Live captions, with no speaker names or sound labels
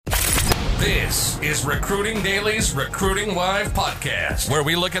This is Recruiting Daily's Recruiting Live podcast, where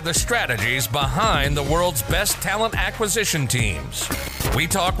we look at the strategies behind the world's best talent acquisition teams. We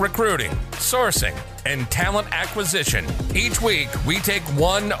talk recruiting, sourcing, and talent acquisition. Each week, we take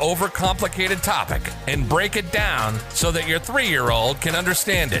one overcomplicated topic and break it down so that your 3-year-old can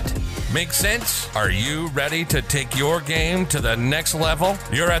understand it. Make sense? Are you ready to take your game to the next level?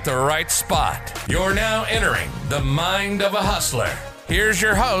 You're at the right spot. You're now entering the mind of a hustler. Here's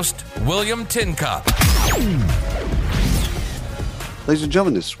your host, William Tincup. Ladies and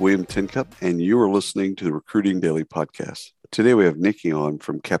gentlemen, this is William Tincup, and you are listening to the Recruiting Daily podcast. Today we have Nikki on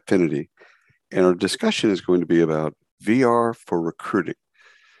from Capfinity, and our discussion is going to be about VR for recruiting.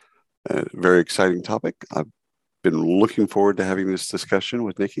 A very exciting topic. I've been looking forward to having this discussion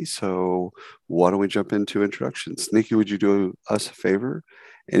with Nikki, so why don't we jump into introductions? Nikki, would you do us a favor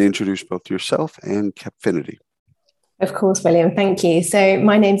and introduce both yourself and Capfinity? Of course, William. Thank you. So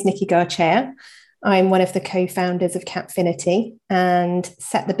my name's Nikki Garchea. I'm one of the co-founders of Capfinity and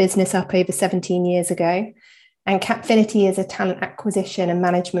set the business up over 17 years ago. And Capfinity is a talent acquisition and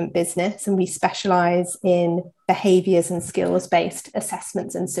management business, and we specialize in behaviors and skills-based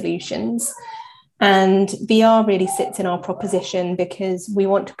assessments and solutions. And VR really sits in our proposition because we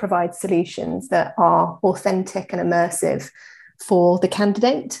want to provide solutions that are authentic and immersive for the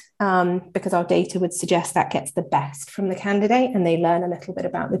candidate, because our data would suggest that gets the best from the candidate and they learn a little bit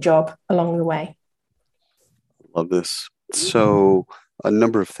about the job along the way. Love this. So a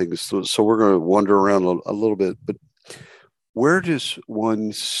number of things. So we're going to wander around a little bit, but where does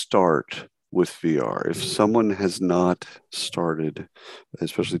one start with VR? If someone has not started,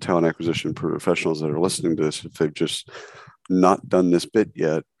 especially talent acquisition professionals that are listening to this, if they've just not done this bit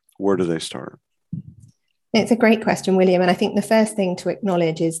yet, where do they start? It's a great question, William. And I think the first thing to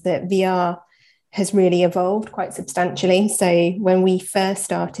acknowledge is that VR has really evolved quite substantially. So when we first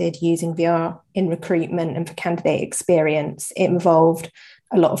started using VR in recruitment and for candidate experience, it involved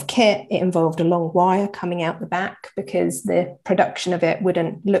a lot of kit. It involved a long wire coming out the back because the production of it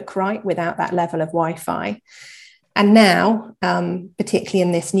wouldn't look right without that level of Wi-Fi. And now, particularly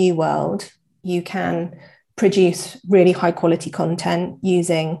in this new world, you can produce really high quality content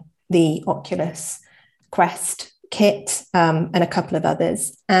using the Oculus Quest kit and a couple of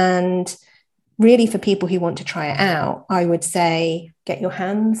others. And really for people who want to try it out, I would say get your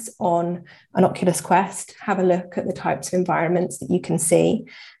hands on an Oculus Quest, have a look at the types of environments that you can see,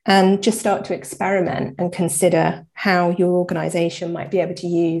 and just start to experiment and consider how your organization might be able to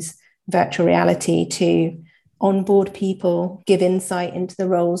use virtual reality to onboard people, give insight into the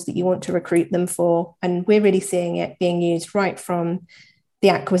roles that you want to recruit them for. And we're really seeing it being used right from the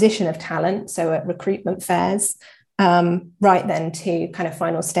acquisition of talent, so at recruitment fairs, right then to kind of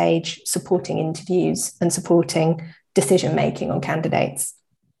final stage supporting interviews and supporting decision making on candidates.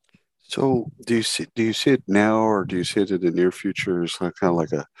 So do you see it now, or do you see it in the near future? It's kind of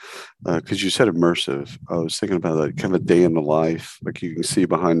like because you said immersive. I was thinking about that kind of a day in the life, like you can see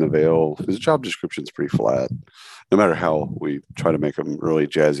behind the veil. Because the job description is pretty flat, no matter how we try to make them really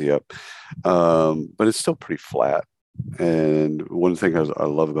jazzy up, but it's still pretty flat. And one thing I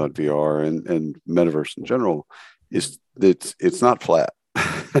love about VR and metaverse in general is that it's not flat.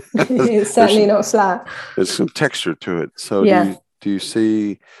 It's certainly not flat. There's some texture to it. So yeah. Do you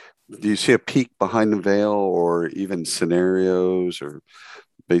see a peek behind the veil, or even scenarios, or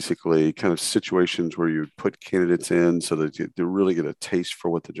basically kind of situations where you put candidates in so that you really get a taste for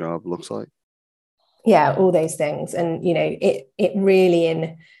what the job looks like? Yeah, all those things. And, you know, it really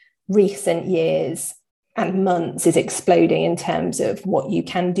in recent years and months is exploding in terms of what you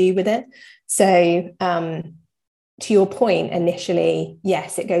can do with it. So to your point, initially,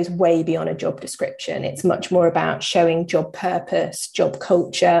 yes, it goes way beyond a job description. It's much more about showing job purpose, job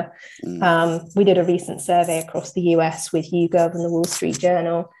culture. We did a recent survey across the US with YouGov and the Wall Street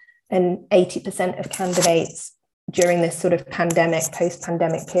Journal, and 80% of candidates during this sort of pandemic,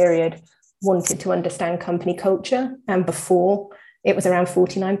 post-pandemic period wanted to understand company culture. And before, it was around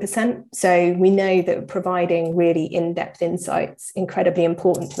 49%. So we know that providing really in-depth insights incredibly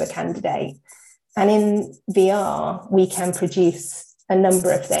important to a candidate. And in VR, we can produce a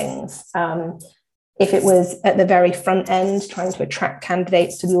number of things. If it was at the very front end, trying to attract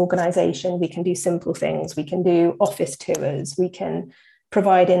candidates to the organization, we can do simple things. We can do office tours. We can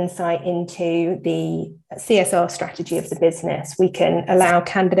provide insight into the CSR strategy of the business. We can allow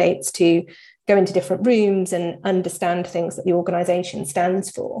candidates to go into different rooms and understand things that the organization stands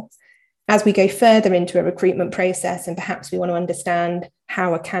for. As we go further into a recruitment process, and perhaps we want to understand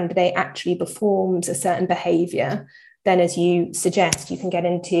how a candidate actually performs a certain behavior, then, as you suggest, you can get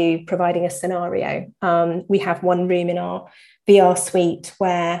into providing a scenario. We have one room in our VR suite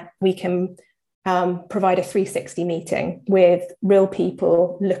where we can provide a 360 meeting with real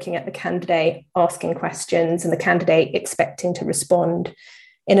people looking at the candidate, asking questions, and the candidate expecting to respond.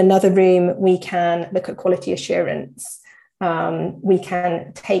 In another room, we can look at quality assurance. We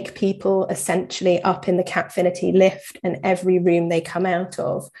can take people essentially up in the Capfinity lift, and every room they come out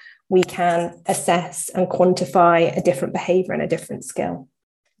of, we can assess and quantify a different behavior and a different skill.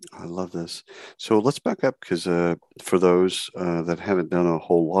 I love this. So let's back up, because for those that haven't done a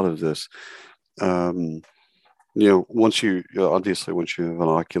whole lot of this, once you obviously once you have an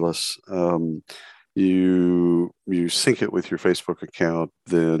Oculus, you sync it with your Facebook account,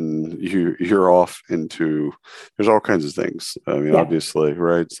 then you're off into, there's all kinds of things. I mean, obviously,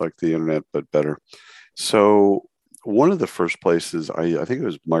 right? It's like the internet, but better. So one of the first places, I think it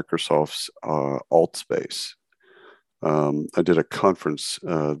was Microsoft's AltSpace. I did a conference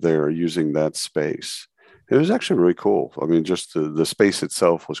there using that space. It was actually really cool. I mean, just the space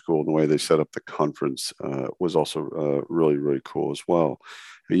itself was cool. And the way they set up the conference was also really, really cool as well.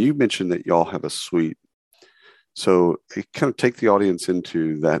 You mentioned that y'all have a suite. So kind of take the audience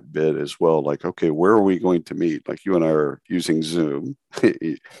into that bit as well. Like, okay, where are we going to meet? Like, you and I are using Zoom.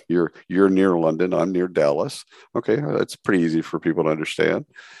 You're near London. I'm near Dallas. Okay, that's pretty easy for people to understand.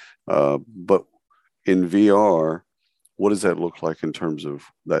 But in VR, what does that look like in terms of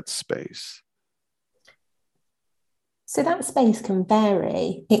that space? So that space can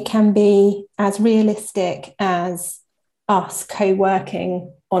vary. It can be as realistic as us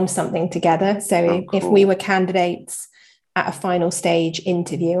co-working on something together. So if we were candidates at a final stage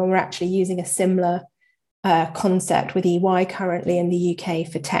interview, and we're actually using a similar concept with EY currently in the UK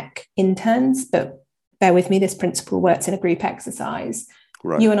for tech interns, but bear with me, this principle works in a group exercise.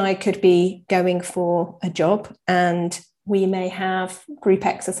 Right. You and I could be going for a job, and we may have group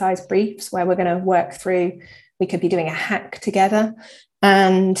exercise briefs where we're going to work through, we could be doing a hack together,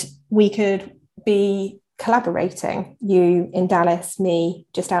 and we could be collaborating, you in Dallas, me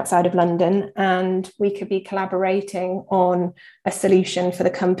just outside of London, and we could be collaborating on a solution for the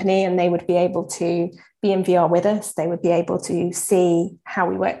company, and they would be able to be in VR with us. They would be able to see how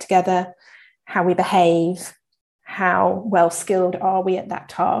we work together, how we behave, how well skilled are we at that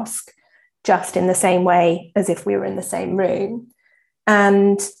task, just in the same way as if we were in the same room.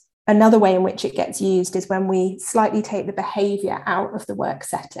 And another way in which it gets used is when we slightly take the behavior out of the work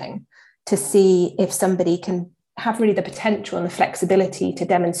setting to see if somebody can have really the potential and the flexibility to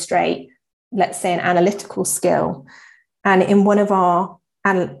demonstrate, let's say, an analytical skill. And in one of our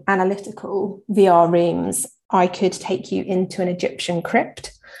analytical VR rooms, I could take you into an Egyptian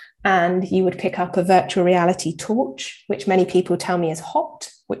crypt, and you would pick up a virtual reality torch, which many people tell me is hot,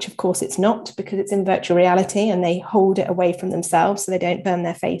 which of course it's not, because it's in virtual reality and they hold it away from themselves so they don't burn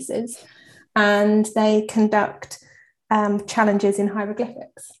their faces. And they conduct challenges in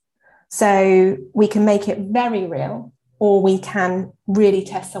hieroglyphics. So we can make it very real, or we can really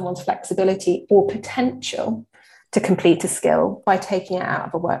test someone's flexibility or potential to complete a skill by taking it out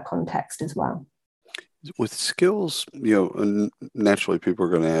of a work context as well. With skills, naturally people are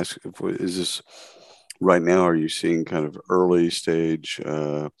going to ask, is this right now, are you seeing kind of early stage,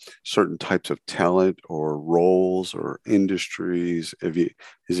 certain types of talent or roles or industries?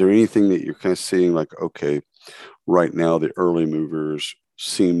 Is there anything that you're kind of seeing like, okay, right now the early movers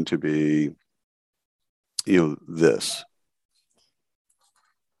seem to be, this?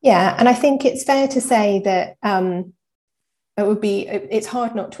 Yeah, and I think it's fair to say that it's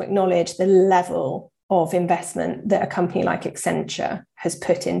hard not to acknowledge the level of investment that a company like Accenture has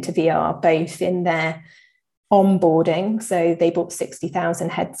put into VR, both in their onboarding. So they bought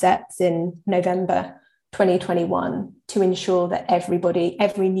 60,000 headsets in November 2021 to ensure that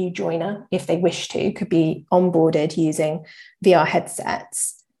every new joiner, if they wish to, could be onboarded using VR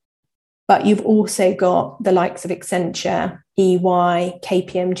headsets. But you've also got the likes of Accenture, EY,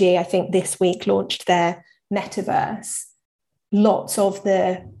 KPMG, I think this week launched their metaverse. Lots of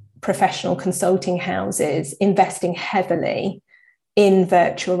the professional consulting houses investing heavily in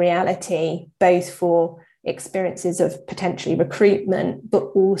virtual reality, both for experiences of potentially recruitment, but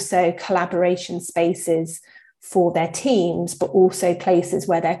also collaboration spaces for their teams, but also places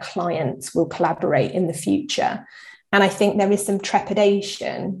where their clients will collaborate in the future. And I think there is some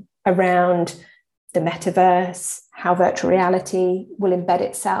trepidation around the metaverse, how virtual reality will embed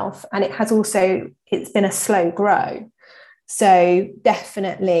itself. And it's been a slow grow. So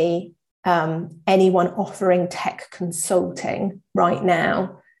definitely anyone offering tech consulting right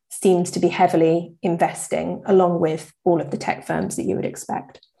now seems to be heavily investing, along with all of the tech firms that you would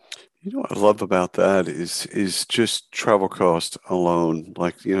expect. You know what I love about that is just travel cost alone.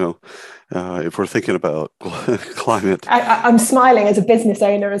 Like, if we're thinking about climate I'm smiling as a business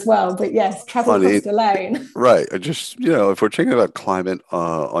owner as well, but yes, travel on it, cost alone. right? I just, if we're thinking about climate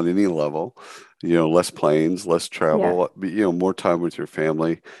on any level, less planes, less Yeah. travel, more time with your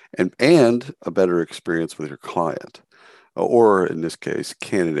family, and a better experience with your client, or in this case,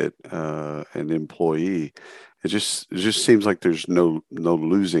 candidate and employee. It just seems like there's no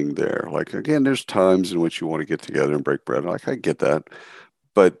losing there. Like, again, there's times in which you want to get together and break bread. Like, I get that,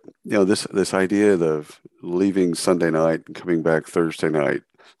 but this idea of leaving Sunday night and coming back Thursday night,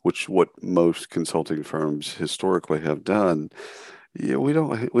 which what most consulting firms historically have done, yeah, we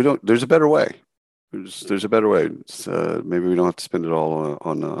don't. There's a better way. There's a better way. Maybe we don't have to spend it all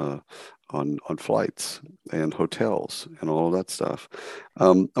on flights and hotels and all of that stuff.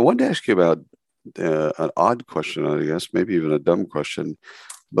 I wanted to ask you about an odd question, I guess, maybe even a dumb question,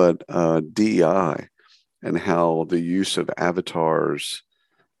 but DEI and how the use of avatars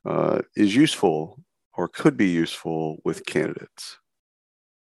is useful or could be useful with candidates.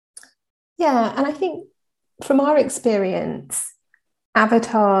 Yeah, and I think from our experience,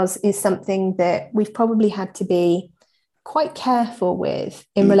 avatars is something that we've probably had to be quite careful with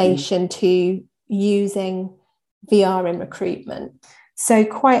in Mm-hmm. relation to using VR in recruitment. So,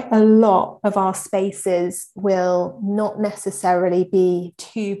 quite a lot of our spaces will not necessarily be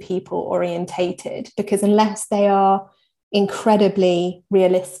too people orientated because, unless they are incredibly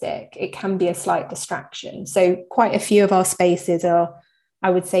realistic, it can be a slight distraction. So, quite a few of our spaces are, I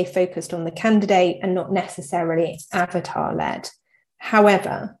would say, focused on the candidate and not necessarily avatar led.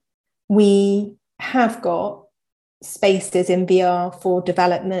 However, we have got spaces in VR for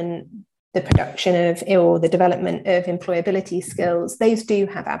development, the production of or the development of employability skills. Those do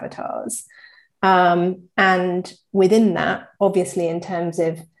have avatars. And within that, obviously, in terms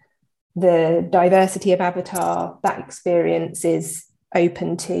of the diversity of avatar, that experience is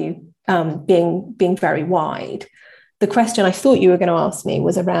open to being very wide. The question I thought you were going to ask me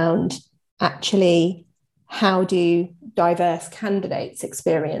was around actually how do diverse candidates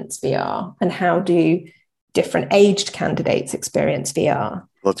experience VR and how do different aged candidates experience VR?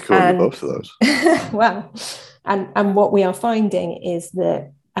 Let's go into both of those. Well, and what we are finding is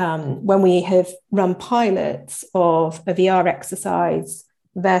that when we have run pilots of a VR exercise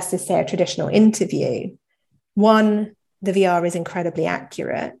versus, say, a traditional interview, one, the VR is incredibly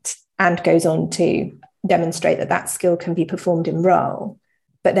accurate and goes on to demonstrate that that skill can be performed in role,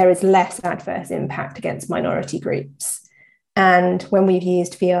 but there is less adverse impact against minority groups. And when we've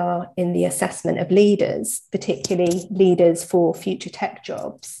used VR in the assessment of leaders, particularly leaders for future tech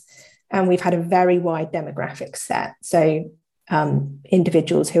jobs, and we've had a very wide demographic set. So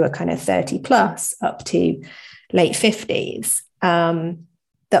individuals who are kind of 30 plus up to late 50s,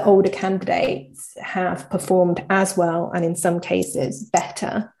 the older candidates have performed as well, and in some cases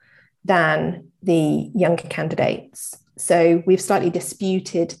better than the younger candidates. So we've slightly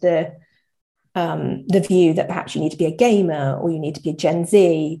disputed the view that perhaps you need to be a gamer or you need to be a Gen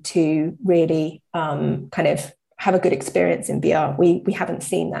Z to really kind of have a good experience in VR. We haven't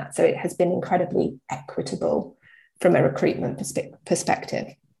seen that. So it has been incredibly equitable from a recruitment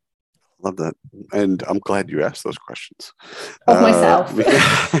perspective. Love that. And I'm glad you asked those questions. Of myself.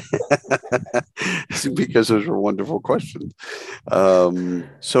 Because those are wonderful questions.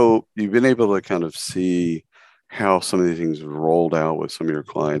 So you've been able to kind of see how some of these things rolled out with some of your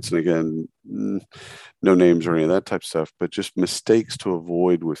clients. And again, no names or any of that type of stuff, but just mistakes to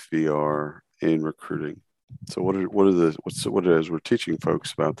avoid with VR in recruiting. So as we're teaching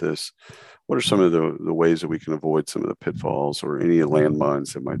folks about this, what are some of the ways that we can avoid some of the pitfalls or any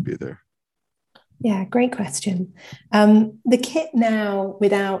landmines that might be there? Yeah, great question. The kit now,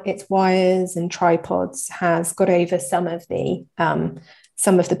 without its wires and tripods, has got over some of the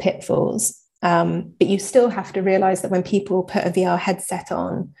pitfalls. But you still have to realize that when people put a VR headset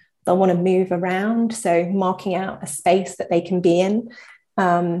on, they'll want to move around. So marking out a space that they can be in.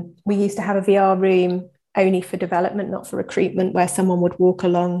 We used to have a VR room only for development, not for recruitment, where someone would walk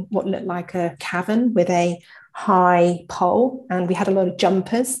along what looked like a cavern with a high pole, and we had a lot of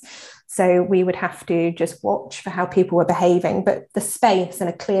jumpers. So we would have to just watch for how people were behaving. But the space and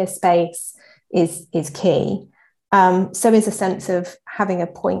a clear space is key. So is a sense of having a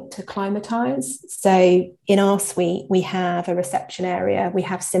point to climatize. So in our suite, we have a reception area. We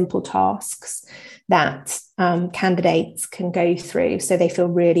have simple tasks that candidates can go through so they feel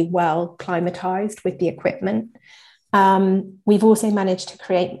really well climatized with the equipment. We've also managed to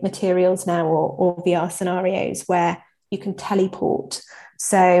create materials now or VR scenarios where you can teleport.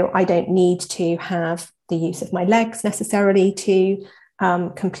 So I don't need to have the use of my legs necessarily to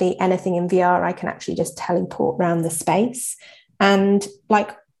complete anything in VR. I can actually just teleport around the space. And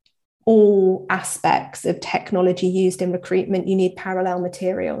like all aspects of technology used in recruitment, you need parallel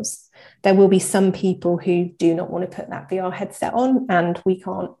materials. There will be some people who do not want to put that VR headset on, and we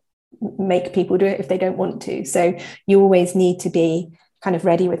can't make people do it if they don't want to. So you always need to be kind of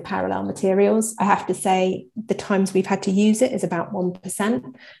ready with parallel materials. I have to say the times we've had to use it is about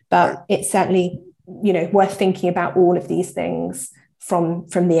 1%, but it's certainly, worth thinking about all of these things from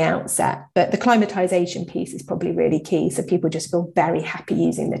the outset. But the climatization piece is probably really key. So people just feel very happy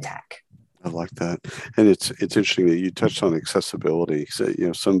using the tech. I like that. And it's interesting that you touched on accessibility. So,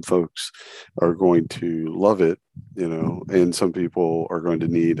 some folks are going to love it, and some people are going to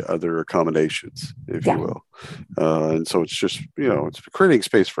need other accommodations, if you will. And so it's just, it's creating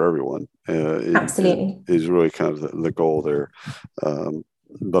space for everyone. Absolutely. Is really kind of the goal there.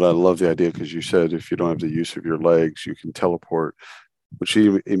 But I love the idea, because you said if you don't have the use of your legs, you can teleport, which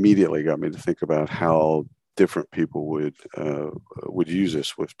immediately got me to think about how different people would use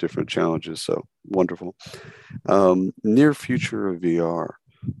this with different challenges. So wonderful. Near future of VR.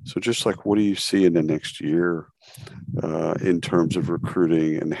 So just like, what do you see in the next year in terms of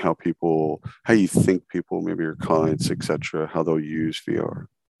recruiting, and how you think people, maybe your clients, etc., how they'll use VR?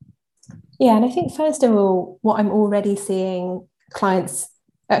 Yeah, and I think first of all, what I'm already seeing clients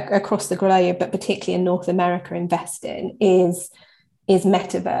across the globe, but particularly in North America, invest in is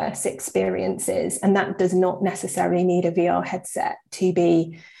metaverse experiences, and that does not necessarily need a VR headset to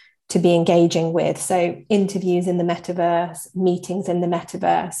be engaging with. So interviews in the metaverse, meetings in the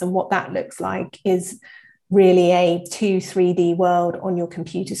metaverse, and what that looks like is really a 3D world on your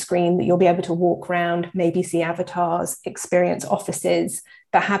computer screen that you'll be able to walk around, maybe see avatars, experience offices,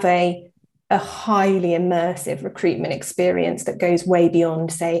 but have a highly immersive recruitment experience that goes way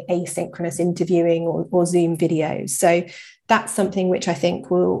beyond, say, asynchronous interviewing or Zoom videos. So that's something which I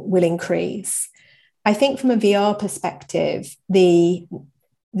think will increase. I think from a VR perspective, the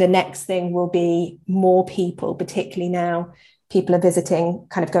next thing will be more people, particularly now people are visiting,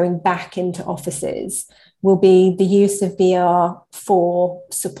 kind of going back into offices, will be the use of VR for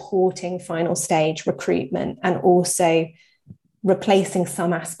supporting final stage recruitment, and also replacing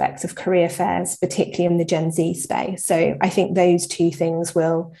some aspects of career fairs, particularly in the Gen Z space. So I think those two things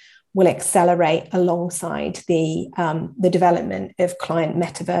will accelerate alongside the development of client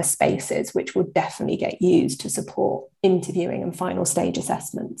metaverse spaces, which will definitely get used to support interviewing and final stage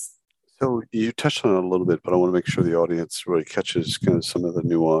assessments. So you touched on it a little bit, but I want to make sure the audience really catches kind of some of the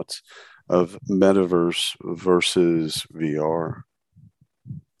nuance of metaverse versus VR.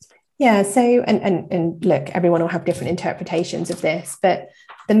 Yeah, so, and look, everyone will have different interpretations of this, but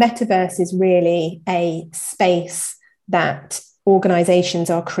the metaverse is really a space that organizations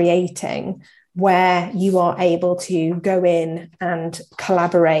are creating where you are able to go in and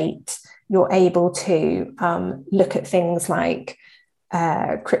collaborate. You're able to look at things like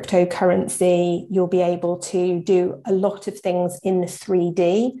cryptocurrency. You'll be able to do a lot of things in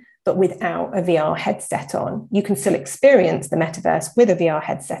 3D, but without a VR headset on. You can still experience the metaverse with a VR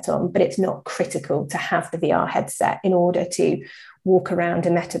headset on, but it's not critical to have the VR headset in order to walk around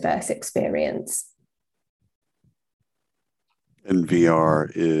a metaverse experience. And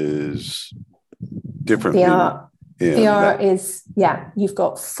VR is different. VR is, you've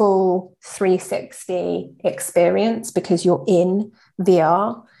got full 360 experience because you're in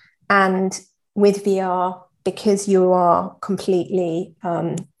VR. And with VR, because you are completely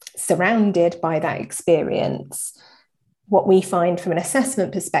surrounded by that experience, what we find from an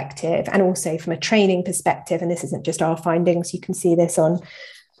assessment perspective and also from a training perspective, and this isn't just our findings, you can see this on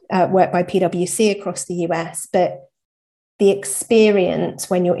work by PwC across the US, but the experience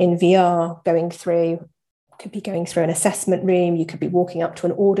when you're in VR could be going through an assessment room, you could be walking up to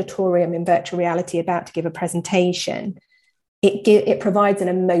an auditorium in virtual reality about to give a presentation. It provides an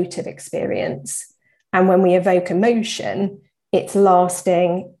emotive experience. And when we evoke emotion, it's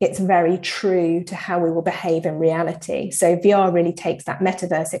lasting, it's very true to how we will behave in reality. So VR really takes that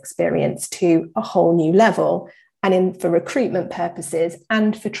metaverse experience to a whole new level. And for recruitment purposes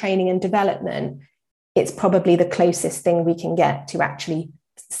and for training and development, it's probably the closest thing we can get to actually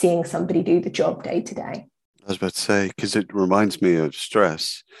seeing somebody do the job day to day. I was about to say, because it reminds me of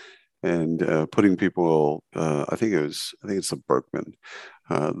stress and putting people, I think it's the Berkman,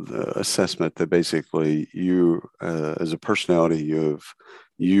 the assessment that basically you as a personality,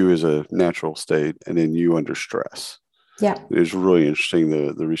 you as a natural state, and then you under stress. Yeah. It was really interesting,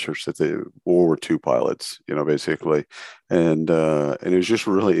 the research that the World War II pilots, basically. And it was just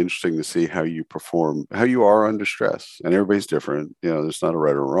really interesting to see how you perform, how you are under stress. And everybody's different. There's not a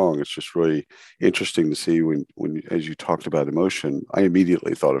right or wrong. It's just really interesting to see when as you talked about emotion, I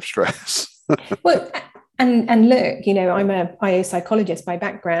immediately thought of stress. Well, and look, I'm a IO psychologist by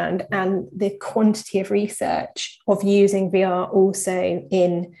background, and the quantity of research of using VR also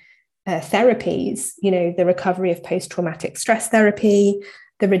in therapies, the recovery of post-traumatic stress therapy,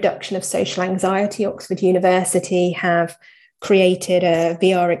 the reduction of social anxiety. Oxford University have created a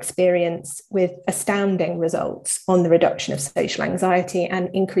VR experience with astounding results on the reduction of social anxiety and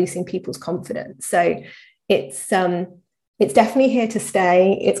increasing people's confidence. So it's definitely here to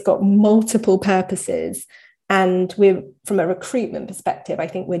stay. It's got multiple purposes. And we're, from a recruitment perspective, I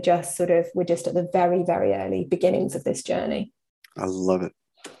think we're just at the very, very early beginnings of this journey. I love it.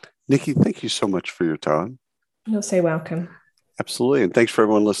 Nikki, thank you so much for your time. You're so welcome. Absolutely. And thanks for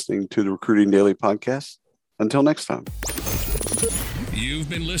everyone listening to the Recruiting Daily podcast. Until next time. You've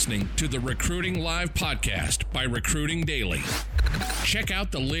been listening to the Recruiting Live podcast by Recruiting Daily. Check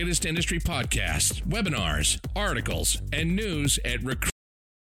out the latest industry podcasts, webinars, articles, and news at recruiting